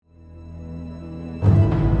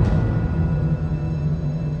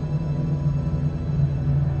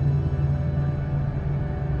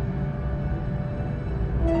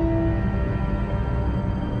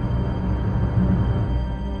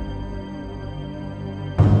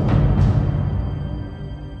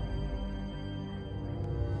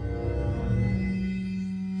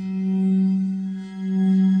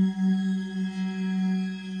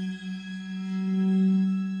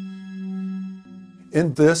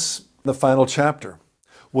In this, the final chapter,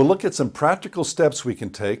 we'll look at some practical steps we can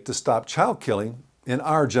take to stop child killing in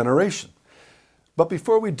our generation. But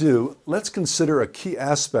before we do, let's consider a key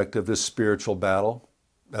aspect of this spiritual battle,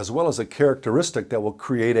 as well as a characteristic that will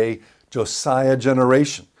create a Josiah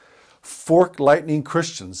generation, forked lightning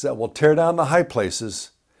Christians that will tear down the high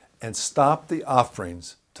places and stop the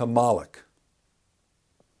offerings to Moloch.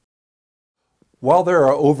 While there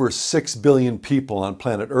are over 6 billion people on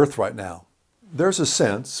planet Earth right now, there's a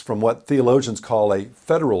sense, from what theologians call a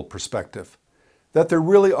federal perspective, that there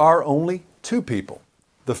really are only two people,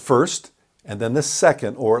 the first and then the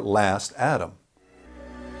second or last Adam.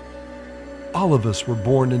 All of us were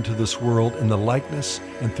born into this world in the likeness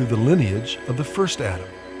and through the lineage of the first Adam.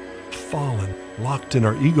 Fallen, locked in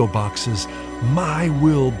our ego boxes, my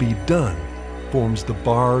will be done, forms the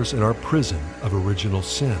bars in our prison of original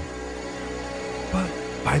sin. But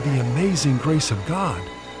by the amazing grace of God,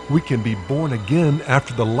 we can be born again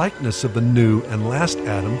after the likeness of the new and last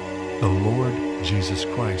Adam, the Lord Jesus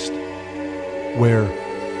Christ, where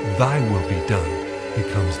thy will be done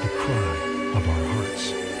becomes the cry of our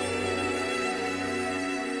hearts.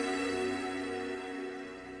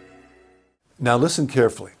 Now listen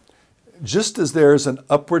carefully. Just as there is an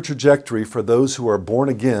upward trajectory for those who are born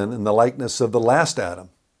again in the likeness of the last Adam,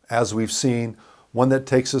 as we've seen, one that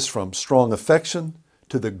takes us from strong affection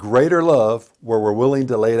to the greater love where we're willing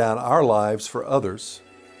to lay down our lives for others,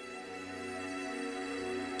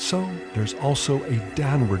 so there's also a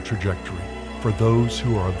downward trajectory for those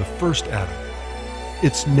who are the first Adam.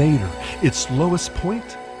 Its nadir, its lowest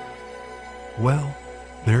point? Well,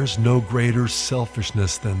 there's no greater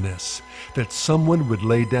selfishness than this, that someone would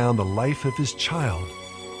lay down the life of his child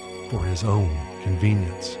for his own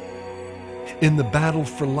convenience. In the battle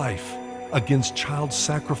for life, against child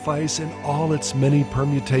sacrifice in all its many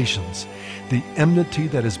permutations, the enmity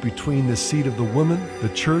that is between the seed of the woman, the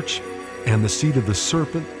church, and the seed of the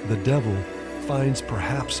serpent, the devil, finds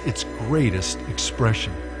perhaps its greatest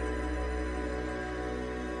expression.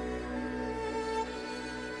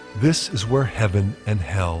 This is where heaven and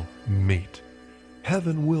hell meet.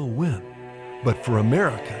 Heaven will win, but for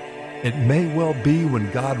America, it may well be when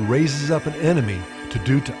God raises up an enemy to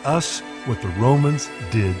do to us what the Romans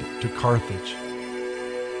did to Carthage.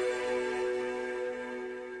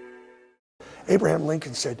 Abraham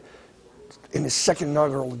Lincoln said in his second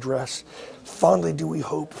inaugural address, "Fondly do we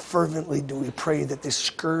hope, fervently do we pray that this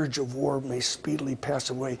scourge of war may speedily pass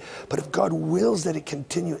away. But if God wills that it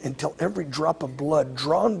continue until every drop of blood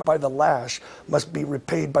drawn by the lash must be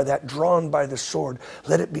repaid by that drawn by the sword,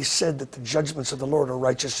 let it be said that the judgments of the Lord are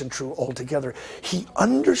righteous and true altogether." He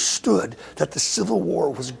understood that the Civil War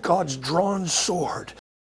was God's drawn sword.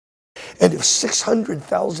 And if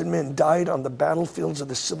 600,000 men died on the battlefields of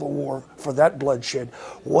the Civil War for that bloodshed,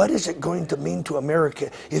 what is it going to mean to America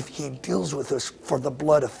if he deals with us for the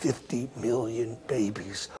blood of 50 million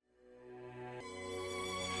babies?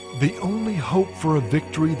 The only hope for a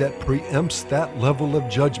victory that preempts that level of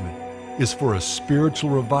judgment is for a spiritual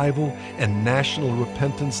revival and national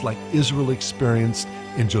repentance like Israel experienced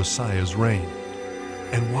in Josiah's reign.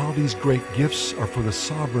 And while these great gifts are for the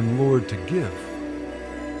sovereign Lord to give,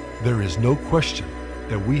 there is no question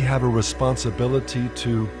that we have a responsibility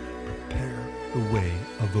to prepare the way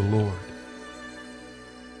of the Lord.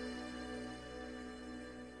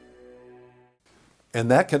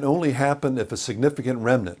 And that can only happen if a significant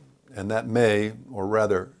remnant, and that may, or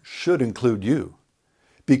rather should include you,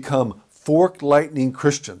 become forked lightning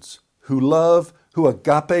Christians who love, who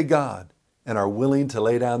agape God, and are willing to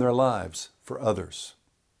lay down their lives for others.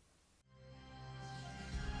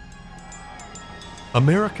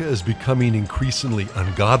 America is becoming increasingly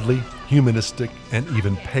ungodly, humanistic, and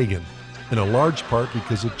even pagan, in a large part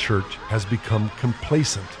because the church has become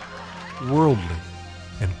complacent, worldly,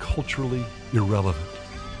 and culturally irrelevant.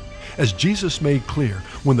 As Jesus made clear,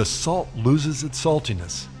 when the salt loses its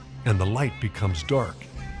saltiness and the light becomes dark,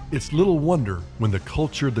 it's little wonder when the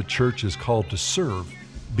culture the church is called to serve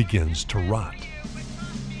begins to rot.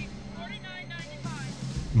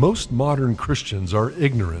 Most modern Christians are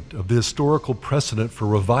ignorant of the historical precedent for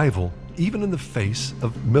revival, even in the face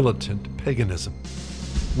of militant paganism.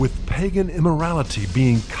 With pagan immorality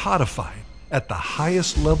being codified at the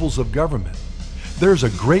highest levels of government, there's a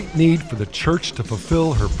great need for the church to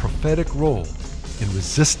fulfill her prophetic role in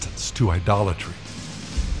resistance to idolatry.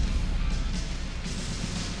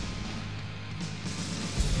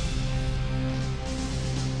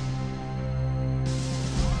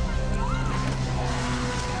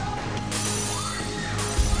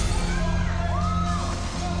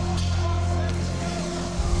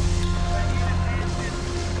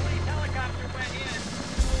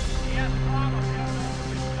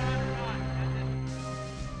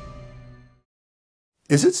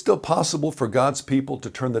 Is it still possible for God's people to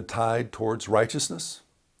turn the tide towards righteousness?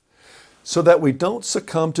 So that we don't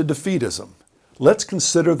succumb to defeatism, let's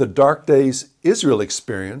consider the dark days Israel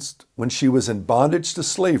experienced when she was in bondage to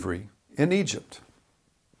slavery in Egypt.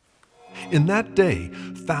 In that day,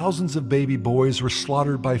 thousands of baby boys were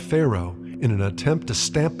slaughtered by Pharaoh in an attempt to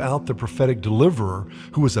stamp out the prophetic deliverer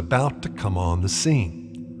who was about to come on the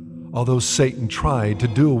scene. Although Satan tried to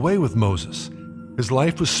do away with Moses, his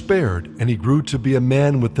life was spared and he grew to be a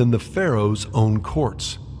man within the Pharaoh's own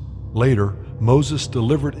courts. Later, Moses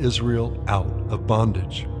delivered Israel out of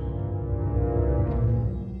bondage.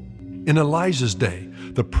 In Elijah's day,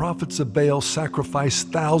 the prophets of Baal sacrificed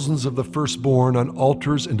thousands of the firstborn on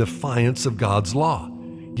altars in defiance of God's law.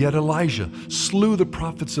 Yet Elijah slew the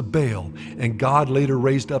prophets of Baal, and God later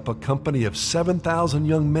raised up a company of 7,000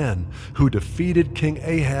 young men who defeated King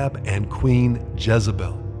Ahab and Queen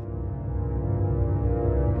Jezebel.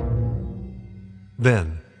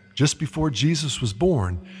 Then, just before Jesus was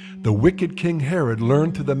born, the wicked King Herod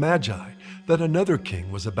learned through the Magi that another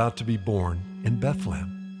king was about to be born in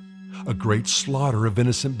Bethlehem. A great slaughter of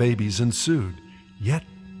innocent babies ensued, yet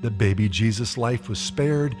the baby Jesus' life was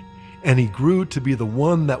spared, and he grew to be the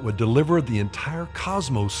one that would deliver the entire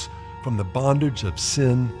cosmos from the bondage of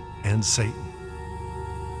sin and Satan.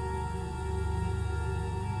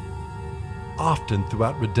 Often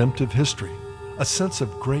throughout redemptive history, a sense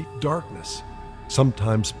of great darkness,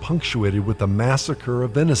 sometimes punctuated with the massacre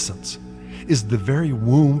of innocents, is the very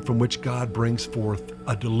womb from which God brings forth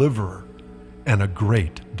a deliverer and a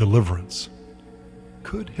great deliverance.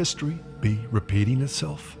 Could history be repeating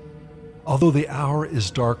itself? Although the hour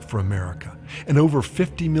is dark for America and over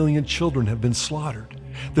 50 million children have been slaughtered,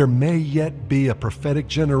 there may yet be a prophetic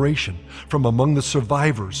generation from among the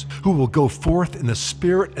survivors who will go forth in the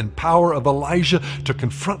spirit and power of Elijah to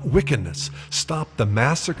confront wickedness, stop the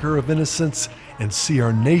massacre of innocents, and see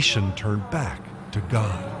our nation turn back to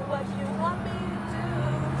God. What you want me to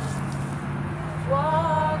do,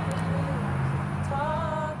 walk with me,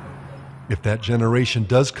 talk with me. If that generation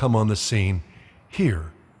does come on the scene,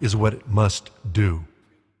 here is what it must do.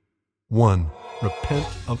 1. Repent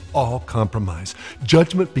of all compromise.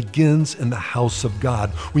 Judgment begins in the house of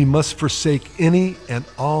God. We must forsake any and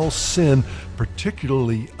all sin,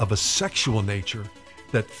 particularly of a sexual nature,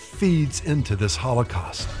 that feeds into this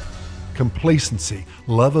Holocaust. Complacency,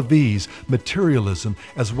 love of ease, materialism,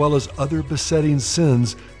 as well as other besetting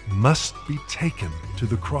sins must be taken to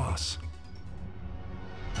the cross.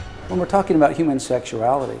 When we're talking about human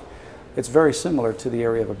sexuality, it's very similar to the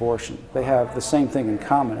area of abortion. They have the same thing in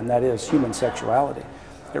common, and that is human sexuality.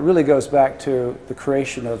 It really goes back to the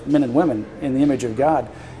creation of men and women in the image of God.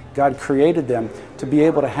 God created them to be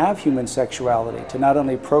able to have human sexuality, to not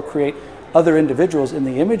only procreate other individuals in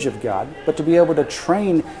the image of God, but to be able to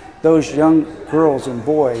train those young girls and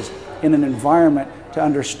boys in an environment to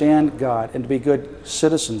understand God and to be good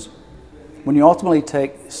citizens. When you ultimately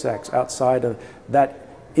take sex outside of that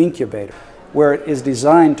incubator, where it is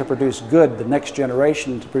designed to produce good, the next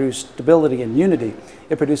generation, to produce stability and unity,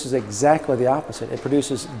 it produces exactly the opposite. It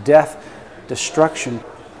produces death, destruction.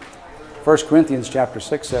 1 Corinthians chapter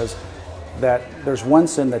 6 says that there's one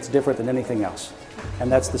sin that's different than anything else,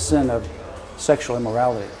 and that's the sin of sexual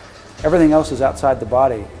immorality. Everything else is outside the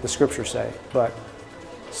body, the scriptures say, but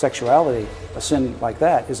sexuality, a sin like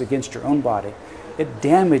that, is against your own body. It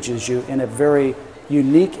damages you in a very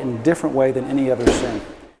unique and different way than any other sin.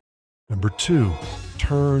 Number 2,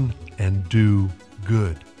 turn and do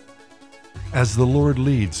good. As the Lord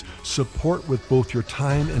leads, support with both your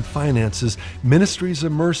time and finances ministries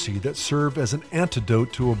of mercy that serve as an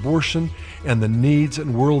antidote to abortion and the needs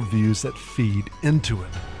and worldviews that feed into it.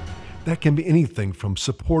 That can be anything from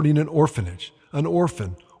supporting an orphanage, an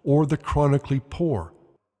orphan, or the chronically poor.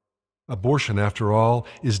 Abortion, after all,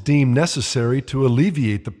 is deemed necessary to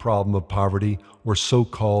alleviate the problem of poverty or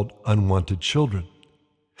so-called unwanted children.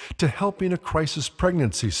 To helping a crisis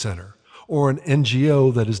pregnancy center or an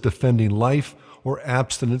NGO that is defending life or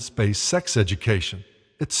abstinence-based sex education,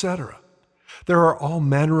 etc. There are all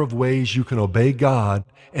manner of ways you can obey God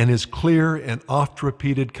and His clear and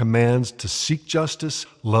oft-repeated commands to seek justice,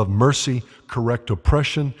 love mercy, correct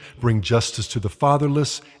oppression, bring justice to the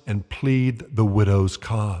fatherless, and plead the widow's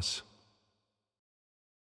cause.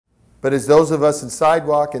 But as those of us in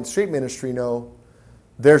sidewalk and street ministry know,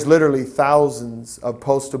 there's literally thousands of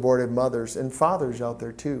post-abortive mothers and fathers out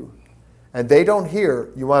there too. And they don't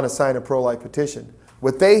hear, you want to sign a pro-life petition.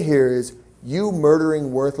 What they hear is, you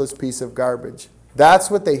murdering worthless piece of garbage.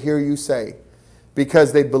 That's what they hear you say,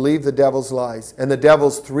 because they believe the devil's lies. And the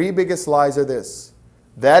devil's 3 biggest lies are this: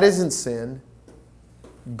 that isn't sin.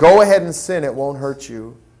 Go ahead and sin, it won't hurt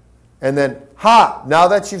you. And then, now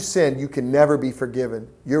that you've sinned, you can never be forgiven.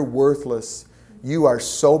 You're worthless. You are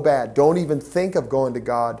so bad. Don't even think of going to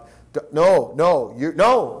God.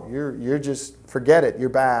 You're just, forget it. You're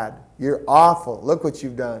bad. You're awful. Look what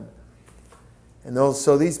you've done. And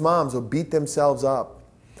so these moms will beat themselves up.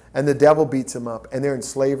 And the devil beats them up. And they're in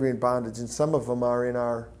slavery and bondage. And some of them are in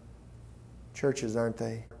our churches, aren't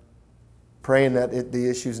they? Praying that the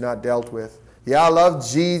issue's not dealt with. Yeah, I love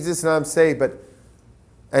Jesus and I'm saved,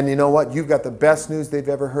 and you know what? You've got the best news they've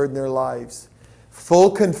ever heard in their lives.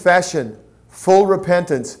 Full confession, full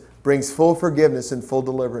repentance brings full forgiveness and full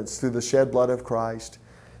deliverance through the shed blood of Christ.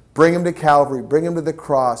 Bring them to Calvary, bring them to the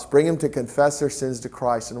cross, bring them to confess their sins to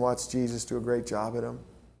Christ and watch Jesus do a great job at them.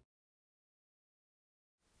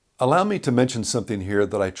 Allow me to mention something here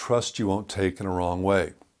that I trust you won't take in a wrong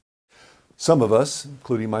way. Some of us,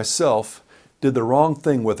 including myself, did the wrong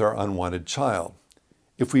thing with our unwanted child.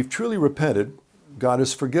 If we've truly repented, God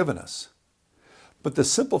has forgiven us. But the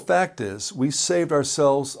simple fact is, we saved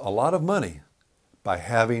ourselves a lot of money by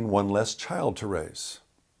having one less child to raise.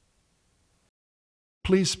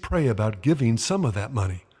 Please pray about giving some of that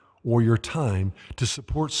money or your time to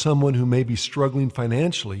support someone who may be struggling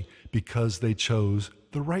financially because they chose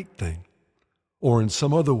the right thing, or in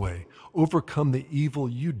some other way overcome the evil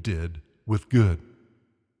you did with good.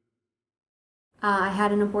 I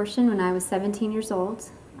had an abortion when I was 17 years old.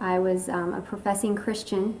 I was a professing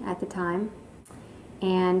Christian at the time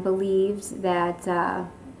and believed that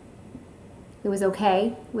it was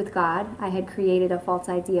okay with God. I had created a false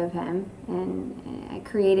idea of Him, and I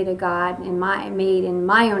created a God made in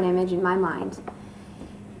my own image in my mind.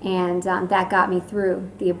 And that got me through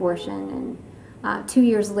the abortion. And 2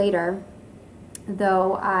 years later,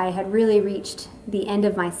 though I had really reached the end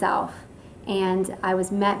of myself, and I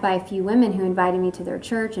was met by a few women who invited me to their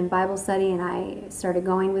church and Bible study, and I started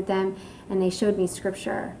going with them, and they showed me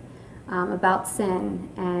scripture about sin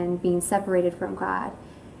and being separated from God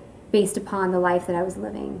based upon the life that I was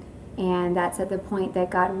living. And that's at the point that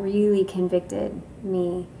God really convicted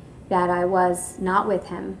me that I was not with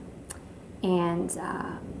Him, and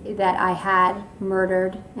that I had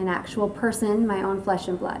murdered an actual person, my own flesh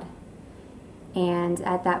and blood. And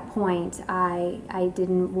at that point, I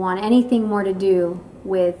didn't want anything more to do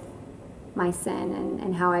with my sin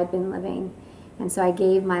and how I'd been living. And so I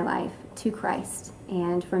gave my life to Christ.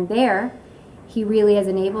 And from there, He really has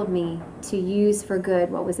enabled me to use for good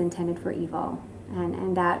what was intended for evil.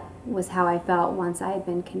 And that was how I felt once I had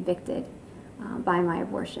been convicted by my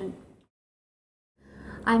abortion.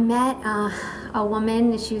 I met a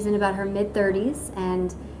woman, she was in about her mid-30s,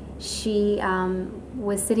 and she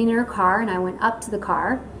was sitting in her car, and I went up to the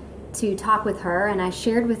car to talk with her, and I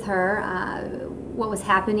shared with her what was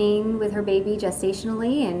happening with her baby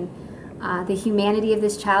gestationally, and the humanity of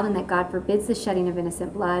this child, and that God forbids the shedding of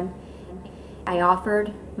innocent blood. I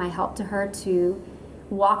offered my help to her to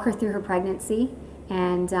walk her through her pregnancy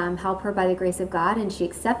and help her by the grace of God, and she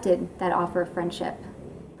accepted that offer of friendship.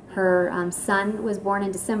 Her son was born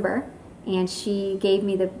in December, and she gave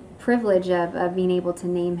me the privilege of being able to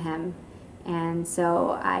name him. And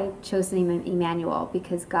so I chose to name him Emmanuel,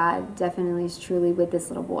 because God definitely is truly with this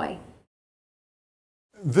little boy.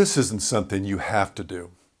 This isn't something you have to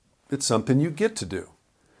do. It's something you get to do.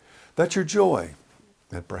 That your joy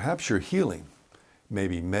and perhaps your healing may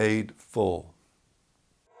be made full.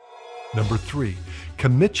 Number 3,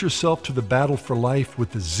 commit yourself to the battle for life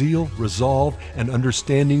with the zeal, resolve, and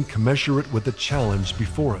understanding commensurate with the challenge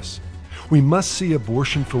before us. We must see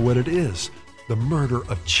abortion for what it is, the murder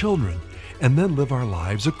of children, and then live our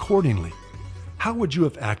lives accordingly. How would you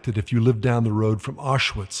have acted if you lived down the road from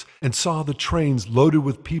Auschwitz and saw the trains loaded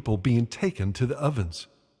with people being taken to the ovens?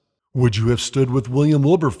 Would you have stood with William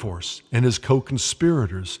Wilberforce and his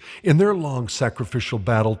co-conspirators in their long sacrificial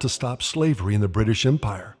battle to stop slavery in the British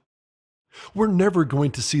Empire? We're never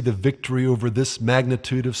going to see the victory over this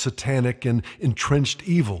magnitude of satanic and entrenched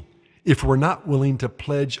evil if we're not willing to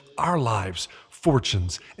pledge our lives,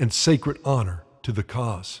 fortunes, and sacred honor to the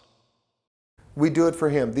cause. We do it for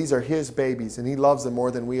Him. These are His babies, and He loves them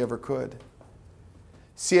more than we ever could.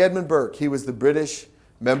 C. Edmund Burke, he was the British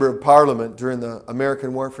Member of Parliament during the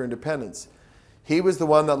American War for Independence. He was the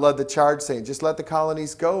one that led the charge saying, just let the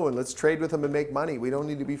colonies go and let's trade with them and make money. We don't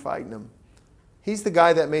need to be fighting them. He's the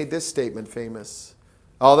guy that made this statement famous.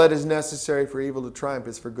 All that is necessary for evil to triumph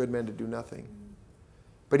is for good men to do nothing.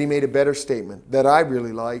 But he made a better statement that I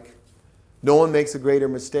really like. No one makes a greater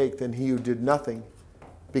mistake than he who did nothing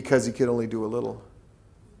because he could only do a little.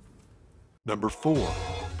 Number 4,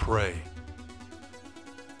 pray.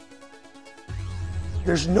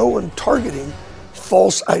 There's no one targeting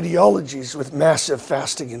false ideologies with massive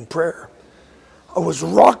fasting and prayer. I was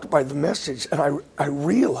rocked by the message, and I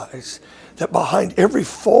realized that behind every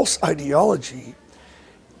false ideology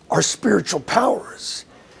are spiritual powers,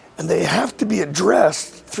 and they have to be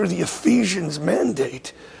addressed through the Ephesians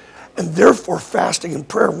mandate. And therefore, fasting and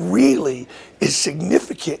prayer really is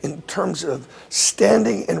significant in terms of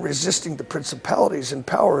standing and resisting the principalities and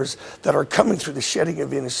powers that are coming through the shedding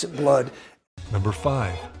of innocent blood. Number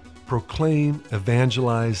 5, proclaim,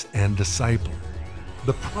 evangelize, and disciple.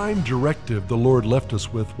 The prime directive the Lord left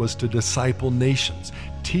us with was to disciple nations,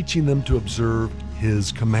 teaching them to observe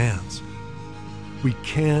His commands.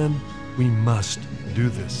 We must do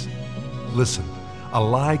this. Listen, a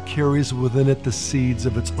lie carries within it the seeds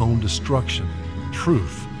of its own destruction,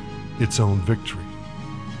 truth, its own victory.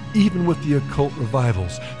 Even with the occult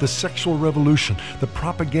revivals, the sexual revolution, the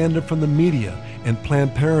propaganda from the media, and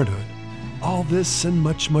Planned Parenthood, all this and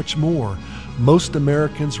much, much more, most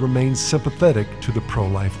Americans remain sympathetic to the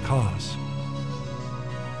pro-life cause.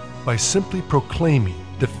 By simply proclaiming,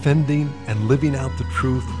 defending, and living out the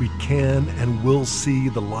truth, we can and will see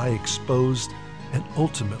the lie exposed and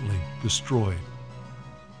ultimately destroyed.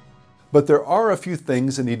 But there are a few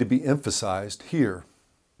things that need to be emphasized here.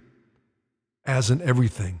 As in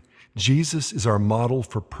everything, Jesus is our model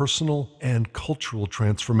for personal and cultural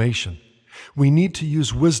transformation. We need to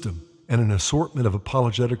use wisdom and an assortment of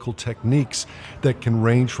apologetical techniques that can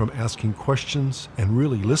range from asking questions and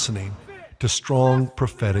really listening to strong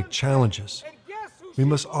prophetic challenges. We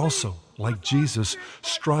must also, like Jesus,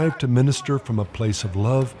 strive to minister from a place of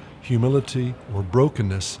love, humility, or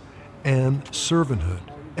brokenness, and servanthood,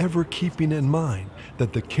 ever keeping in mind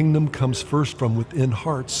that the kingdom comes first from within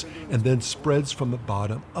hearts and then spreads from the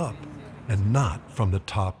bottom up, and not from the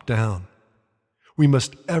top down. We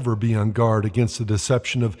must ever be on guard against the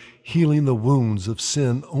deception of healing the wounds of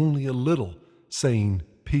sin only a little, saying,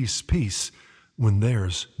 "Peace, peace," when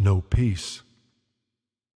there's no peace.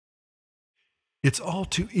 It's all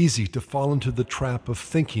too easy to fall into the trap of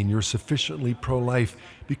thinking you're sufficiently pro-life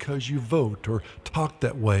because you vote or talk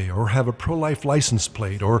that way or have a pro-life license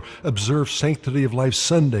plate or observe Sanctity of Life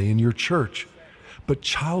Sunday in your church. But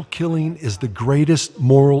child killing is the greatest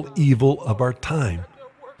moral evil of our time,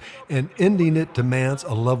 and ending it demands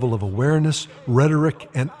a level of awareness, rhetoric,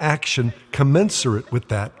 and action commensurate with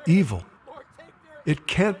that evil. It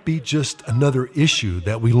can't be just another issue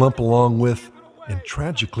that we lump along with, and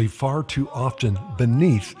tragically far too often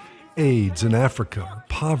beneath, AIDS in Africa,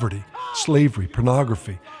 poverty, slavery,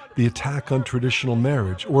 pornography, the attack on traditional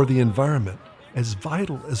marriage, or the environment, as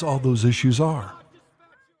vital as all those issues are.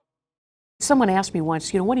 Someone asked me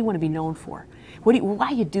once, what do you want to be known for? Why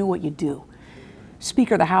you do what you do?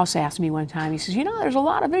 Speaker of the House asked me one time, he says, there's a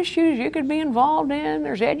lot of issues you could be involved in.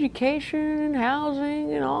 There's education,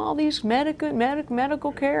 housing, all these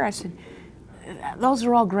medical care. I said, those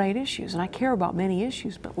are all great issues, and I care about many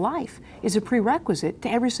issues, but life is a prerequisite to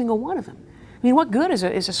every single one of them. What good is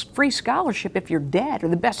a free scholarship if you're dead, or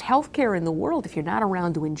the best health care in the world if you're not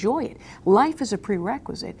around to enjoy it? Life is a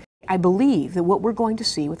prerequisite. I believe that what we're going to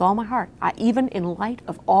see with all my heart, even in light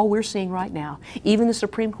of all we're seeing right now, even the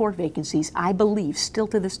Supreme Court vacancies, I believe still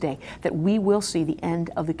to this day that we will see the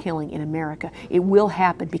end of the killing in America. It will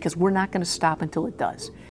happen because we're not going to stop until it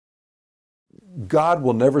does. God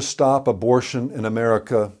will never stop abortion in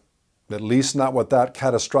America, at least not without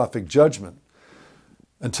catastrophic judgment,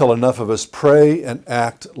 until enough of us pray and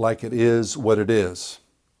act like it is what it is.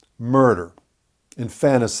 Murder,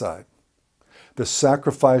 infanticide, the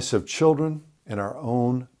sacrifice of children in our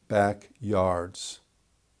own backyards.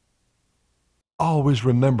 Always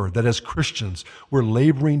remember that as Christians, we're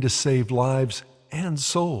laboring to save lives and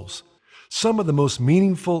souls. Some of the most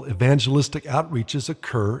meaningful evangelistic outreaches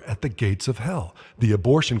occur at the gates of hell, the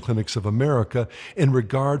abortion clinics of America, in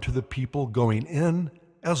regard to the people going in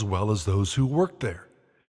as well as those who work there.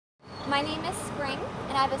 My name is Spring,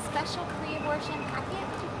 and I have a special pre-abortion packet.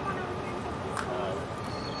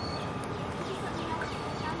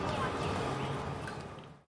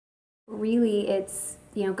 Really, it's,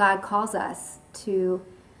 God calls us to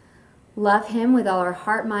love Him with all our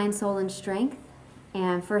heart, mind, soul, and strength,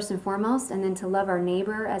 and first and foremost, and then to love our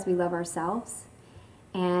neighbor as we love ourselves.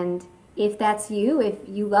 And if that's you, if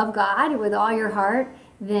you love God with all your heart,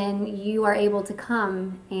 then you are able to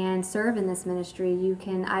come and serve in this ministry.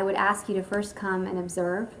 I would ask you to first come and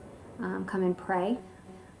observe, come and pray.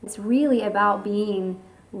 It's really about being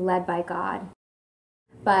led by God.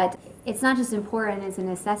 But it's not just important, it's a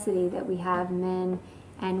necessity that we have men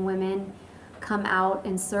and women come out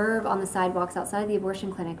and serve on the sidewalks outside of the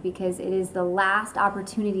abortion clinic, because it is the last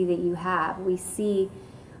opportunity that you have. We see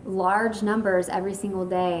large numbers every single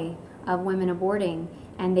day of women aborting,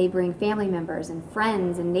 and they bring family members and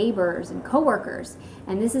friends and neighbors and coworkers.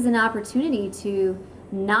 And this is an opportunity to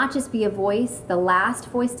not just be a voice, the last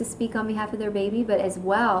voice to speak on behalf of their baby, but as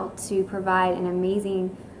well to provide an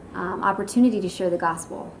amazing opportunity to share the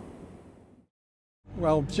gospel.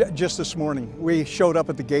 Well, just this morning, we showed up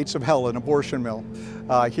at the gates of hell, an abortion mill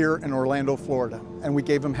here in Orlando, Florida, and we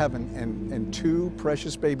gave them heaven, and 2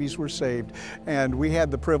 precious babies were saved. And we had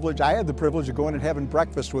the privilege, I had the privilege of going and having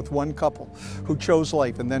breakfast with one couple who chose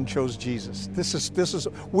life and then chose Jesus.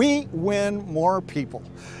 We win more people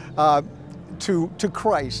to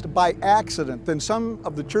Christ by accident than some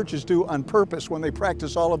of the churches do on purpose when they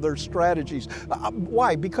practice all of their strategies.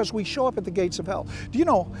 Why? Because we show up at the gates of hell. Do you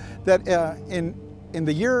know that in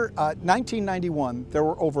the year 1991, there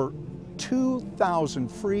were over 2,000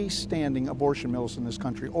 freestanding abortion mills in this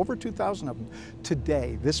country, over 2,000 of them.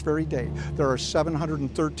 Today, this very day, there are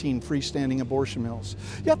 713 freestanding abortion mills.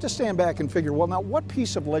 You have to stand back and figure, well, now what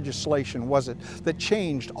piece of legislation was it that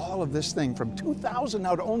changed all of this thing from 2,000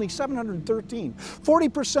 now to only 713?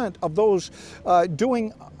 40% of those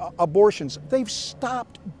doing abortions, they've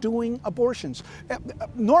stopped doing abortions.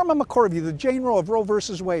 Norma McCorvey, the Jane Roe of Roe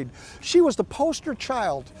versus Wade, she was the poster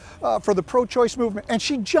child for the pro-choice movement, and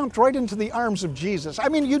she jumped right into the arms of Jesus. I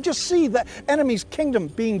mean, you just see the enemy's kingdom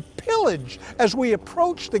being pillaged as we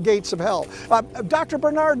approach the gates of hell. Dr.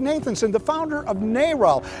 Bernard Nathanson, the founder of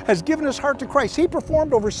NARAL, has given his heart to Christ. He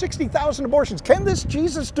performed over 60,000 abortions. Can this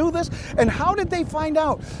Jesus do this? And how did they find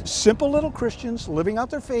out? Simple little Christians living out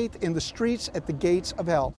their faith in the streets at the gates of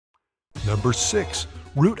hell. Number 6,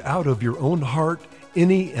 root out of your own heart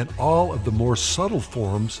any and all of the more subtle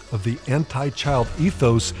forms of the anti-child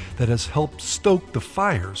ethos that has helped stoke the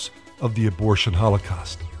fires of the abortion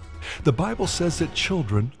holocaust. The Bible says that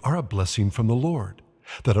children are a blessing from the Lord,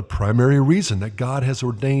 that a primary reason that God has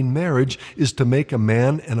ordained marriage is to make a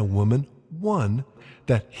man and a woman one,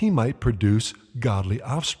 that he might produce godly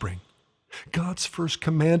offspring. God's first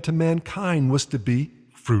command to mankind was to be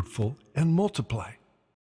fruitful and multiply.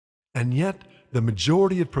 And yet, the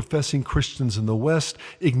majority of professing Christians in the West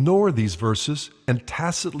ignore these verses and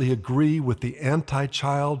tacitly agree with the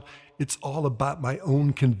anti-child, it's all about my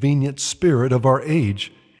own convenient spirit of our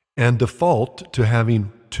age, and default to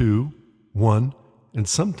having 2, 1, and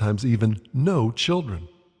sometimes even no children.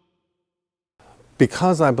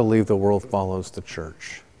 Because I believe the world follows the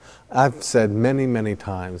church, I've said many, many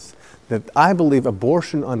times that I believe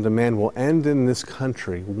abortion on demand will end in this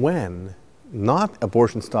country when not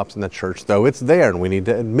abortion stops in the church, though it's there and we need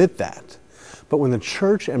to admit that, but when the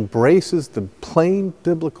church embraces the plain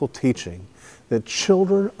biblical teaching that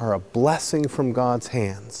children are a blessing from God's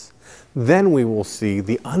hands, then we will see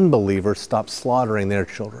the unbelievers stop slaughtering their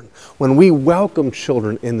children. When we welcome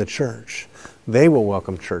children in the church, they will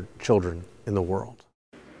welcome children in the world.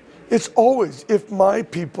 It's always, if my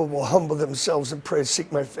people will humble themselves and pray, seek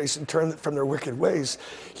my face, and turn from their wicked ways.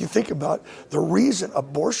 You think about the reason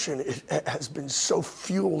abortion has been so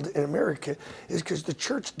fueled in America is because the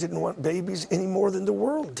church didn't want babies any more than the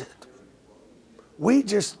world did. We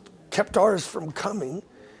just kept ours from coming,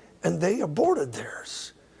 and they aborted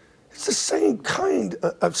theirs. It's the same kind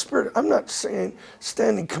of spirit. I'm not saying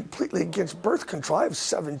standing completely against birth control. I have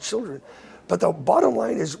 7 children. But the bottom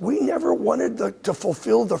line is we never wanted to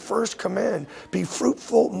fulfill the first command, be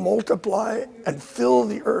fruitful, multiply, and fill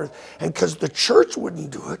the earth. And because the church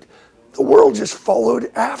wouldn't do it, the world just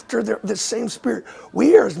followed after the same spirit.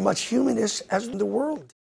 We are as much humanists as the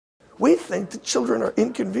world. We think that children are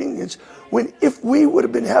inconvenience when if we would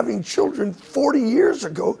have been having children 40 years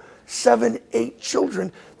ago, 7, 8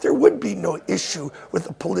 children, there would be no issue with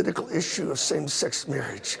the political issue of same-sex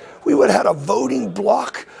marriage. We would have had a voting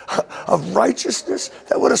bloc of righteousness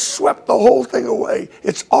that would have swept the whole thing away.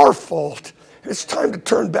 It's our fault. It's time to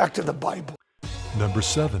turn back to the Bible. Number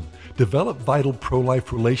 7, develop vital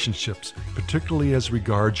pro-life relationships, particularly as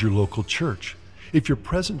regards your local church. If your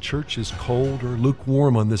present church is cold or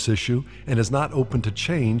lukewarm on this issue and is not open to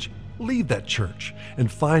change, leave that church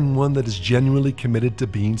and find one that is genuinely committed to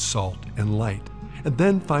being salt and light. And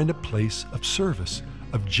then find a place of service,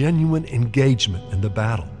 of genuine engagement in the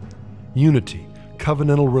battle. Unity,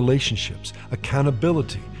 covenantal relationships,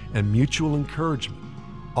 accountability, and mutual encouragement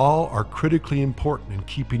all are critically important in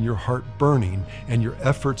keeping your heart burning and your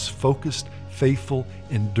efforts focused, faithful,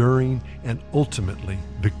 enduring, and ultimately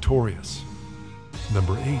victorious.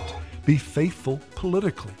 Number 8, be faithful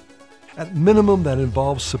politically. At minimum, that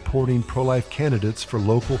involves supporting pro-life candidates for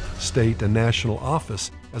local, state, and national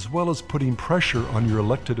office, as well as putting pressure on your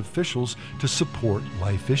elected officials to support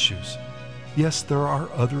life issues. Yes, there are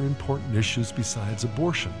other important issues besides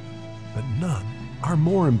abortion, but none are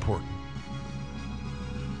more important.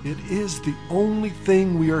 It is the only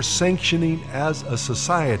thing we are sanctioning as a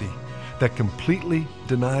society that completely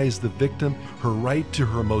denies the victim her right to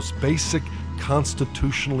her most basic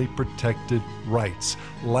constitutionally protected rights: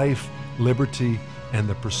 life, liberty, and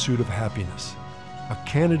the pursuit of happiness. A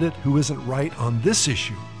candidate who isn't right on this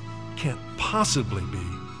issue can't possibly be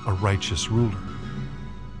a righteous ruler.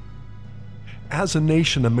 As a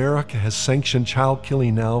nation, America has sanctioned child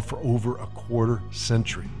killing now for over a quarter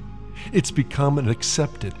century. It's become an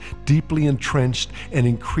accepted, deeply entrenched, and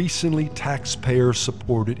increasingly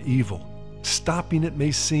taxpayer-supported evil. Stopping it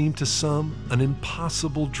may seem to some an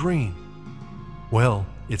impossible dream. Well,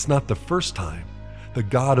 it's not the first time the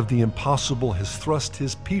God of the impossible has thrust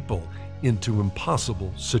his people into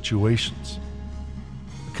impossible situations.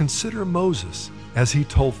 Consider Moses as he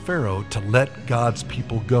told Pharaoh to let God's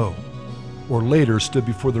people go, or later stood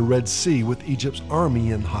before the Red Sea with Egypt's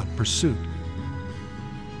army in hot pursuit.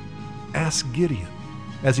 Ask Gideon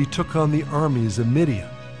as he took on the armies of Midian,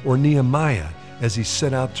 or Nehemiah as he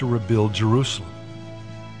set out to rebuild Jerusalem.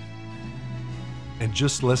 And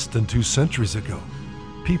just less than 2 centuries ago,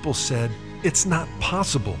 people said it's not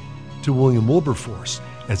possible to William Wilberforce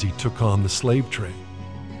as he took on the slave trade.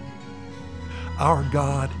 Our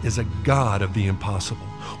God is a God of the impossible,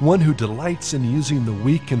 one who delights in using the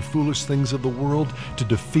weak and foolish things of the world to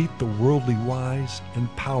defeat the worldly wise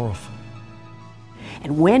and powerful.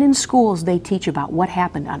 And when in schools they teach about what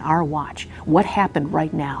happened on our watch, what happened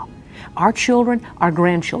right now, our children, our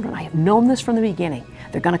grandchildren, I have known this from the beginning,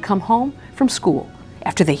 they're going to come home from school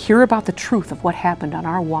after they hear about the truth of what happened on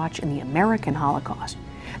our watch in the American Holocaust.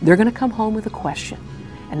 They're going to come home with a question.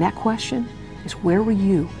 And that question is, where were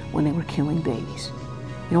you when they were killing babies?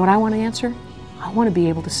 You know what I want to answer? I want to be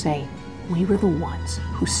able to say, we were the ones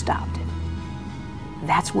who stopped it.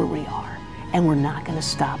 That's where we are. And we're not going to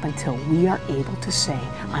stop until we are able to say,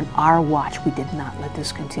 on our watch, we did not let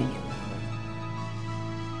this continue.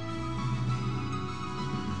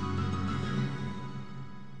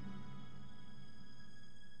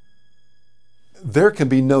 There can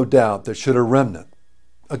be no doubt that should a remnant,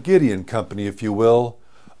 a Gideon company if you will,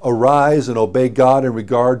 arise and obey God in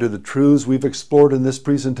regard to the truths we've explored in this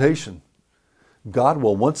presentation, God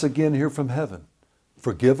will once again hear from heaven,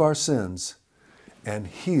 forgive our sins, and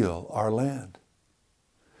heal our land.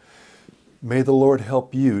 May the Lord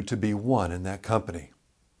help you to be one in that company.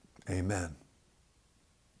 Amen.